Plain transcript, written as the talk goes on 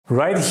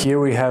Right here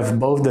we have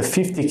both the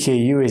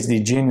 50k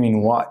USD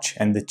genuine watch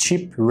and the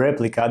cheap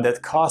replica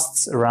that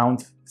costs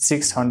around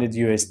 600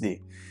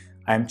 USD.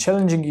 I am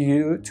challenging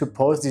you to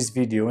pause this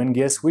video and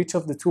guess which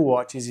of the two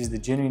watches is the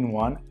genuine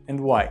one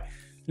and why.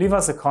 Leave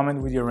us a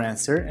comment with your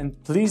answer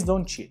and please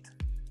don't cheat.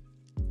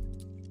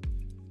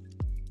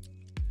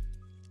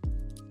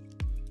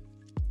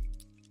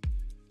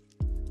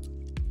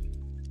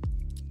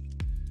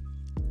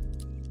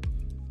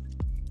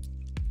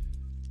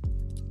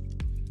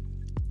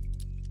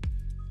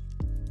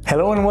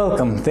 Hello and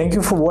welcome. Thank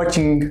you for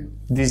watching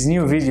this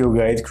new video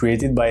guide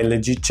created by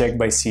Legit Check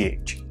by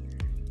CH.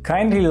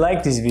 Kindly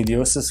like this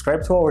video,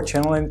 subscribe to our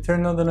channel and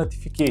turn on the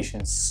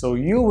notifications so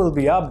you will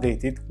be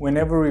updated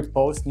whenever we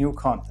post new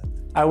content.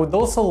 I would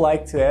also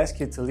like to ask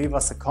you to leave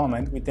us a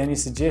comment with any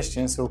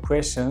suggestions or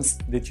questions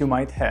that you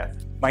might have.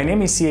 My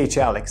name is CH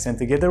Alex and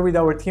together with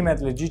our team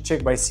at Legit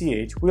Check by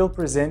CH we'll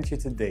present you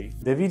today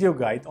the video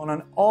guide on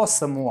an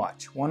awesome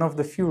watch, one of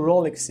the few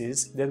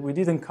Rolexes that we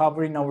didn't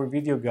cover in our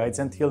video guides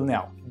until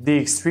now. The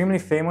extremely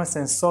famous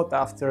and sought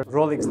after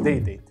Rolex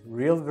Day-Date,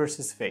 real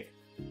versus fake.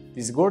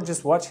 This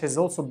gorgeous watch has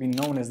also been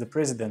known as the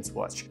President's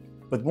Watch,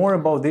 but more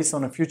about this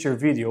on a future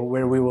video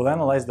where we will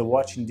analyze the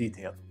watch in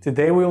detail.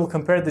 Today we will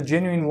compare the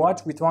genuine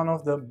watch with one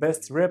of the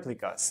best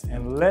replicas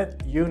and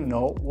let you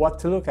know what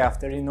to look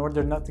after in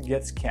order not to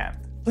get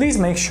scammed. Please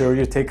make sure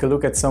you take a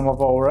look at some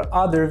of our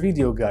other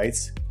video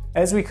guides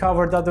as we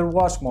covered other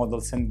watch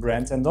models and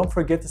brands, and don't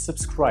forget to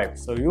subscribe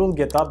so you will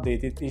get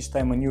updated each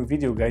time a new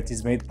video guide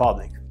is made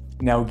public.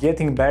 Now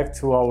getting back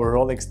to our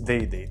Rolex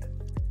Day-Date.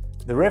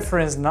 The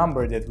reference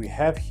number that we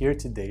have here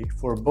today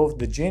for both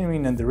the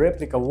genuine and the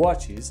replica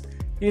watches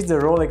is the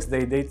Rolex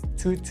Day-Date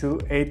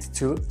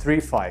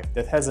 228235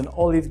 that has an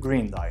olive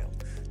green dial.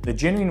 The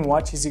genuine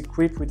watch is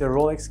equipped with a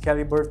Rolex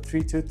caliber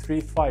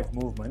 3235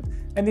 movement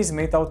and is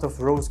made out of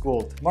rose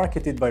gold,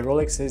 marketed by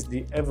Rolex as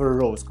the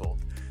Everose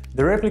Gold.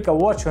 The replica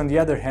watch on the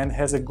other hand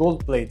has a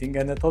gold plating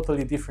and a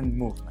totally different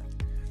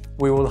movement.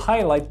 We will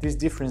highlight these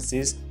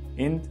differences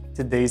in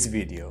today's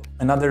video.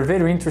 Another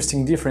very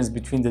interesting difference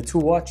between the two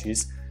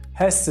watches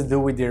has to do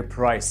with their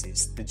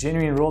prices. The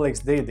genuine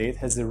Rolex Day-Date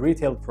has a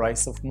retail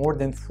price of more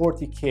than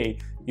 40k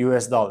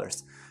US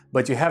dollars,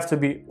 but you have to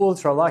be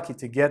ultra lucky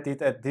to get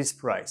it at this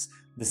price.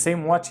 The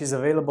same watch is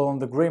available on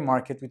the grey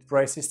market with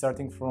prices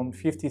starting from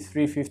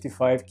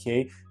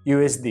 53-55k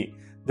USD.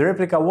 The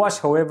replica watch,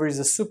 however, is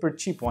a super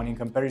cheap one in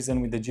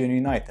comparison with the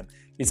genuine item.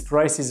 Its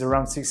price is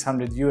around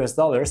 600 US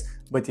dollars,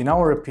 but in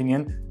our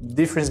opinion, the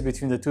difference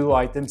between the two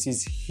items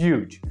is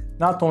huge,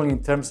 not only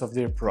in terms of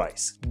their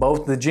price.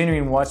 Both the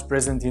genuine watch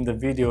present in the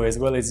video as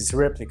well as its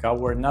replica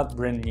were not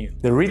brand new.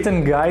 The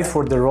written guide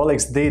for the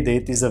Rolex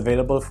Day-Date is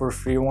available for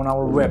free on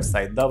our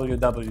website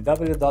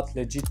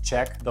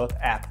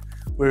www.legitcheck.app,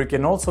 where you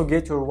can also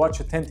get your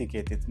watch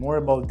authenticated. More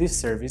about this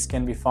service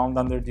can be found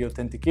under the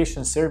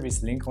authentication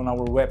service link on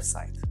our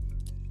website.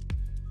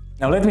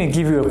 Now let me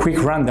give you a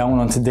quick rundown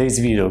on today's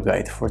video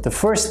guide. For the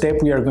first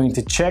step we are going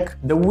to check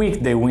the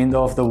weekday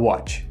window of the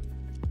watch.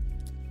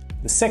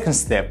 The second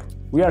step,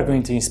 we are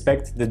going to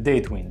inspect the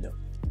date window.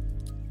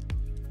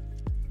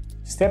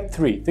 Step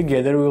 3,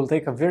 together we will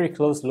take a very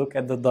close look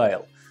at the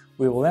dial.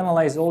 We will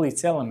analyze all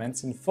its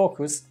elements and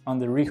focus on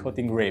the re-hot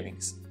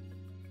engravings.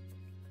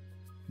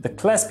 The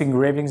clasp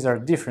engravings are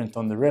different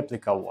on the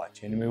replica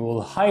watch and we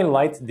will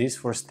highlight this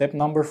for step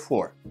number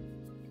 4.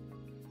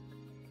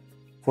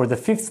 For the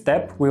fifth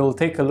step, we will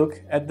take a look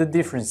at the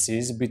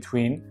differences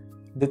between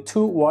the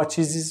two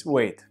watches'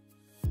 weight.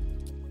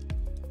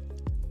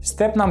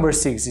 Step number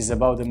 6 is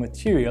about the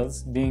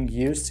materials being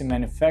used to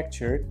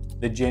manufacture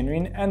the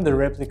genuine and the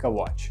replica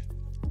watch.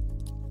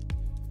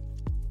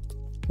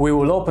 We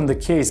will open the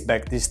case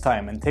back this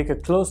time and take a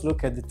close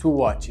look at the two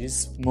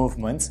watches,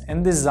 movements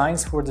and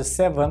designs for the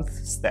 7th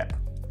step.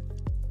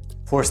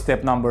 For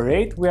step number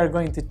 8, we are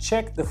going to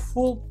check the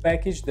full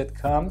package that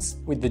comes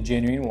with the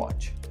genuine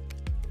watch.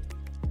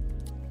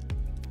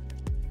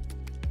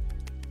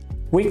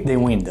 Weekday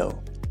window.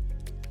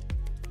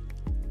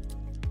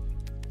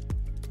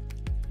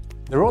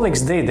 The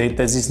Rolex Day-Date,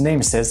 as its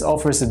name says,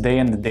 offers a day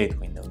and a date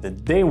window. The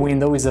day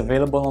window is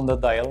available on the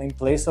dial in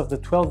place of the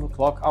 12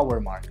 o'clock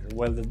hour marker,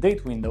 while the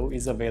date window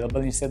is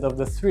available instead of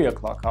the 3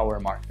 o'clock hour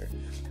marker.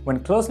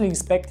 When closely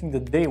inspecting the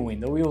day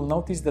window, you will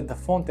notice that the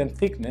font and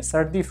thickness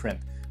are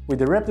different, with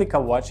the replica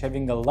watch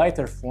having a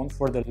lighter font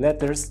for the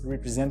letters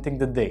representing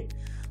the day.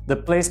 The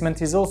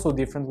placement is also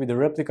different, with the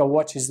replica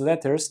watch's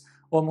letters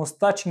almost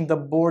touching the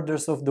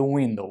borders of the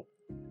window,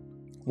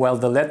 while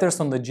the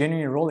letters on the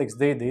genuine Rolex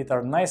Day-Date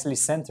are nicely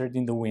centered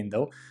in the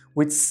window,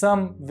 with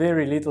some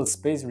very little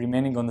space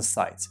remaining on the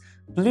sides.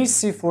 Please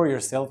see for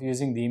yourself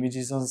using the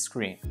images on the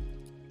screen.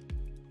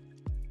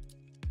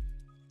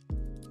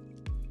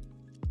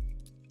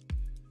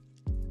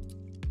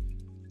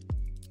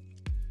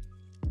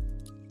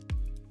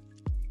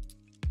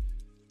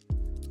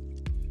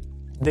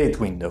 Date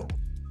window.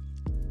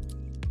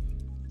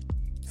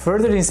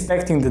 Further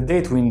inspecting the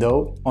date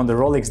window on the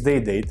Rolex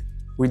Day-Date,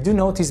 We do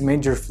notice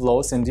major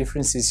flaws and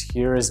differences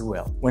here as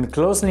well. When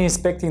closely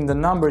inspecting the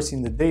numbers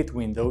in the date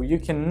window, you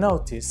can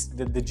notice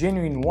that the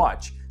genuine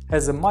watch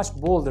has a much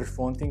bolder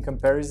font in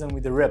comparison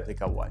with the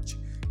replica watch.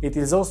 It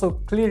is also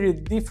clearly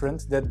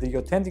different that the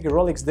authentic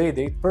Rolex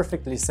Day-Date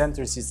perfectly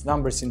centers its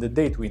numbers in the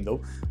date window,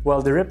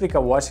 while the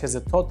replica watch has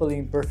a totally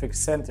imperfect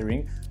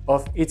centering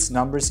of its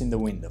numbers in the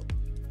window.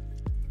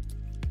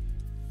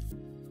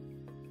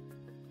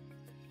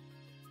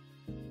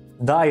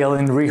 Dial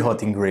and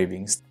rehot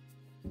engravings.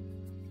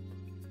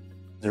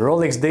 The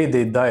Rolex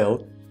Day-Date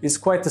dial is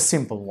quite a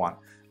simple one,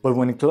 but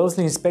when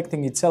closely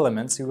inspecting its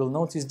elements you will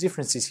notice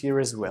differences here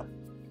as well.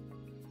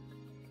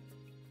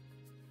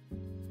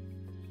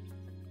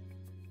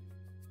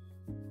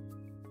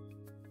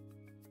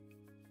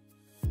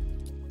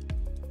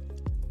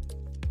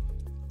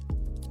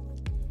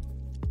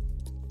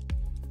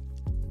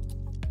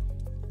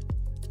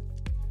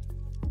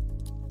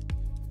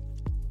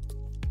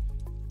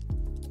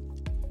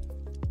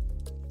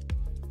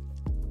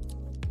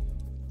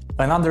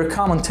 Another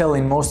common tell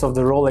in most of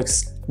the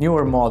Rolex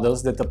newer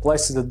models that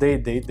applies to the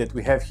Day-Date that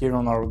we have here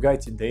on our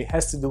guide today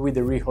has to do with the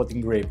rehot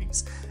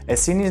engravings.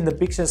 As seen in the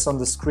pictures on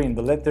the screen,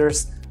 the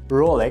letters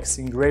Rolex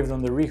engraved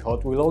on the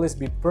rehot will always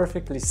be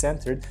perfectly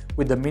centered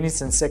with the minutes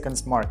and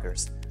seconds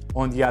markers.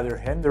 On the other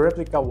hand, the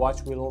replica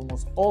watch will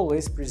almost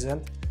always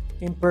present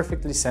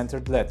imperfectly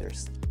centered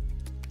letters.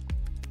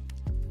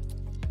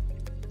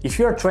 If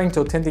you are trying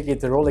to authenticate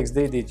the Rolex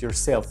Day-Date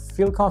yourself,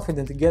 feel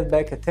confident to get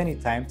back at any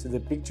time to the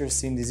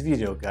pictures in this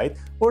video guide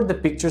or the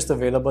pictures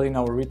available in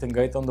our written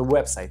guide on the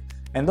website.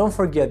 And don't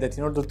forget that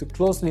in order to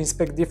closely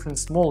inspect different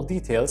small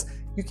details,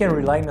 you can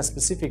rely on a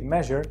specific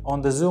measure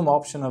on the zoom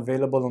option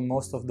available on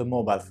most of the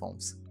mobile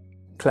phones.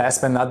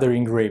 Clasp and other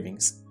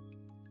engravings.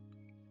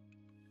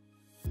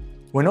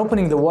 When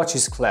opening the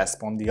watch's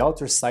clasp, on the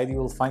outer side you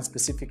will find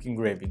specific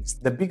engravings.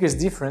 The biggest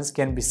difference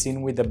can be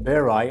seen with the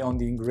bare eye on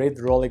the engraved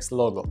Rolex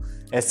logo.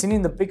 As seen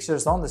in the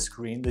pictures on the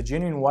screen, the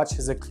genuine watch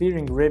has a clear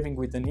engraving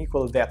with an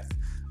equal depth.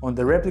 On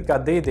the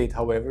replica Day-Date,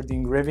 however, the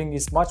engraving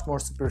is much more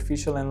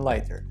superficial and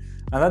lighter.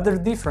 Another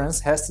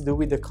difference has to do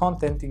with the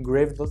content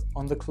engraved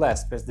on the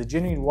clasp, as the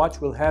genuine watch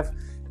will have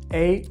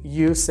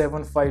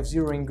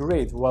AU750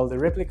 engraved, while the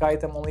replica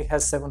item only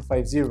has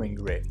 750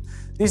 engraved.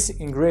 This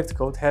engraved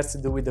code has to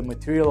do with the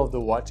material of the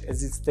watch,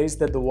 as it states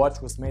that the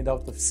watch was made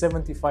out of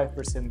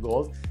 75%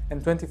 gold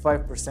and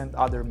 25%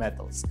 other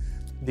metals.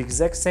 The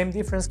exact same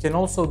difference can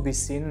also be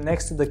seen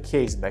next to the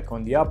caseback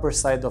on the upper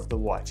side of the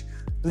watch.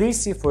 Please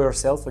see for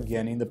yourself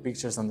again in the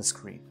pictures on the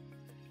screen.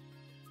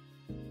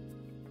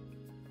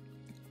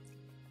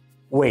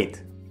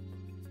 Weight.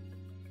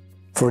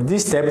 For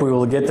this step we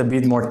will get a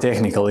bit more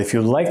technical. If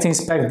you'd like to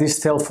inspect this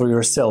tell for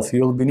yourself,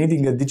 you will be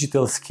needing a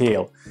digital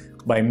scale.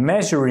 By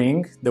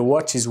measuring the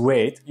watch's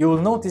weight, you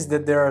will notice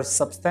that there are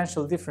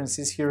substantial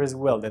differences here as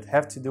well that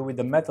have to do with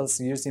the metals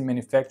used in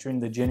manufacturing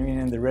the genuine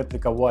and the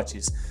replica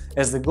watches,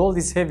 as the gold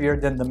is heavier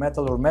than the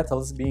metal or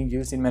metals being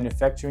used in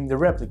manufacturing the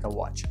replica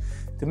watch.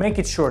 To make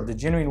it short, the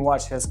genuine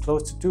watch has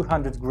close to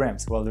 200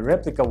 grams, while the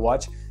replica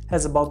watch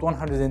has about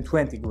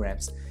 120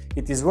 grams.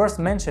 It is worth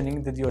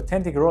mentioning that the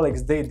authentic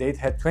Rolex Day-Date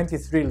had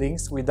 23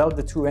 links without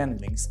the two end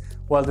links,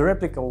 while the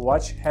replica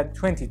watch had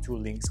 22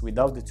 links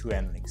without the two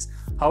end links.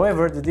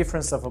 However, the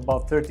difference of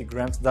about 30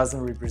 grams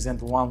doesn't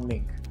represent one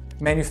link.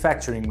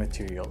 Manufacturing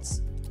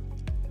materials.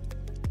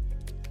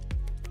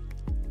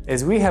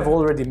 As we have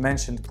already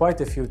mentioned quite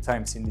a few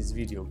times in this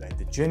video guide,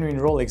 the genuine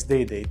Rolex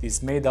Day-Date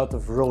is made out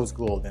of rose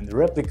gold, and the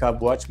replica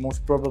watch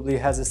most probably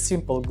has a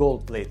simple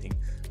gold plating.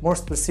 More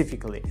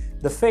specifically,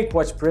 the fake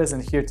watch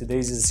present here today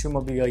is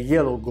assumably a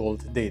yellow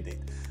gold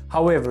Day-Date.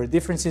 However,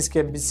 differences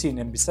can be seen,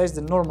 and besides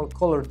the normal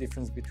color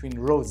difference between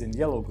rose and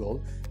yellow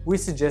gold, we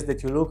suggest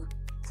that you look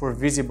for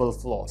visible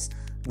flaws.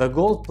 The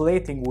gold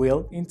plating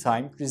will, in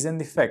time, present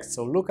defects,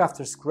 so look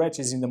after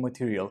scratches in the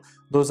material.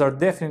 Those are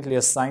definitely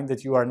a sign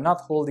that you are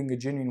not holding a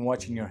genuine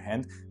watch in your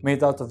hand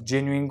made out of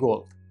genuine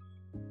gold.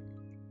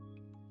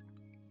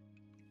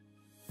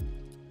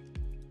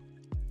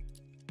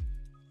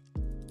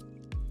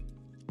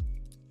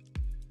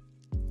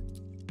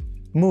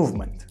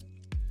 Movement.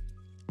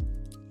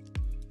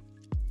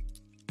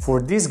 For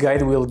this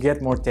guide we'll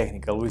get more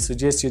technical. We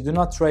suggest you do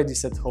not try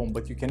this at home,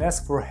 but you can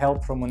ask for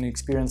help from an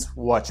experienced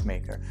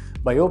watchmaker.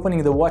 By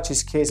opening the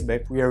watch's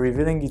caseback, we are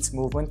revealing its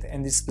movement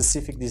and its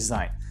specific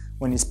design.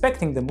 When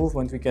inspecting the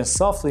movement, we can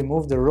softly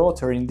move the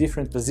rotor in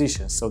different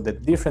positions so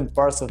that different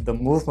parts of the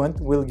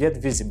movement will get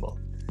visible.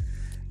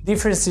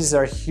 Differences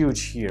are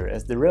huge here,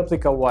 as the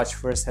replica watch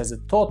first has a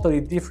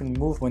totally different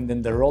movement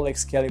than the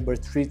Rolex caliber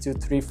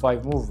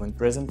 3235 movement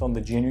present on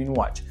the genuine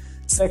watch.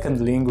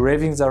 Secondly,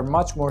 engravings are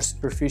much more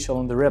superficial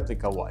on the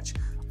replica watch,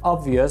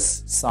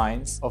 obvious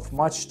signs of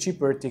much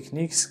cheaper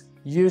techniques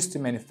used to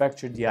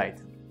manufacture the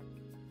item.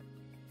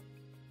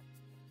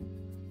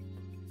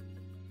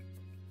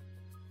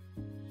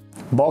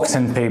 Box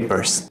and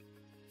papers.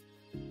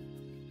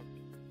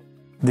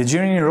 The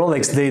genuine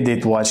Rolex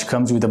Day-Date watch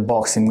comes with a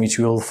box in which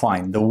you will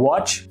find the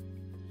watch,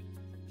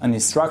 an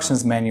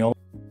instructions manual,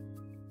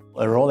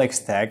 a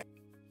Rolex tag,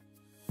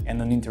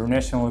 and an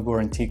international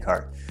warranty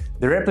card.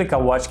 The replica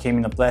watch came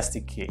in a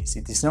plastic case.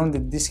 It is known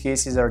that these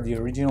cases are the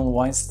original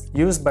ones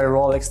used by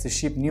Rolex to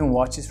ship new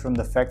watches from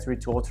the factory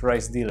to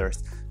authorized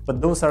dealers, but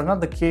those are not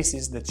the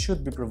cases that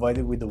should be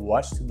provided with the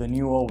watch to the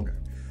new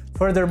owner.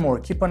 Furthermore,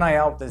 keep an eye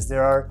out as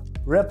there are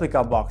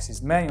replica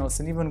boxes, manuals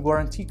and even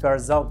warranty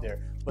cards out there,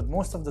 but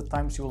most of the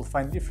times you will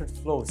find different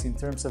flows in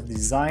terms of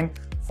design,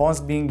 fonts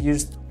being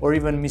used or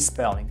even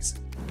misspellings.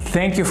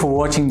 Thank you for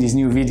watching this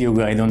new video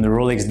guide on the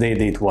Rolex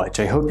Day-Date watch.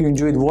 I hope you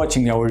enjoyed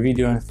watching our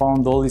video and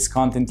found all this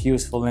content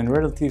useful and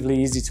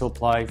relatively easy to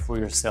apply for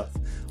yourself.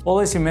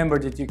 Always remember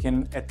that you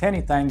can at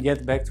any time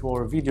get back to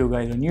our video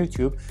guide on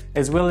YouTube,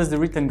 as well as the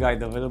written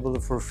guide available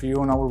for free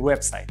on our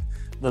website.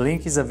 The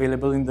link is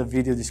available in the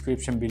video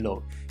description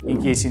below.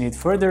 In case you need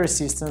further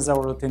assistance,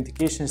 our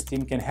authentications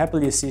team can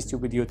happily assist you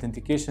with the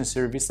authentication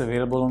service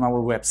available on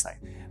our website.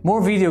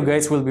 More video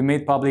guides will be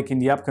made public in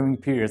the upcoming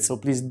period, so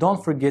please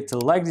don't forget to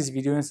like this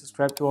video and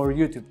subscribe to our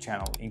YouTube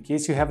channel. In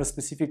case you have a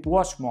specific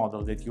watch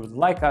model that you would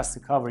like us to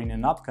cover in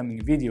an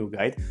upcoming video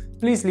guide,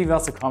 please leave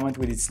us a comment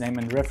with its name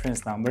and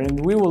reference number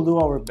and we will do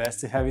our best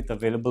to have it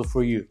available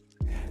for you.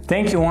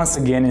 Thank you once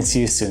again and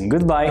see you soon.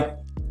 Goodbye!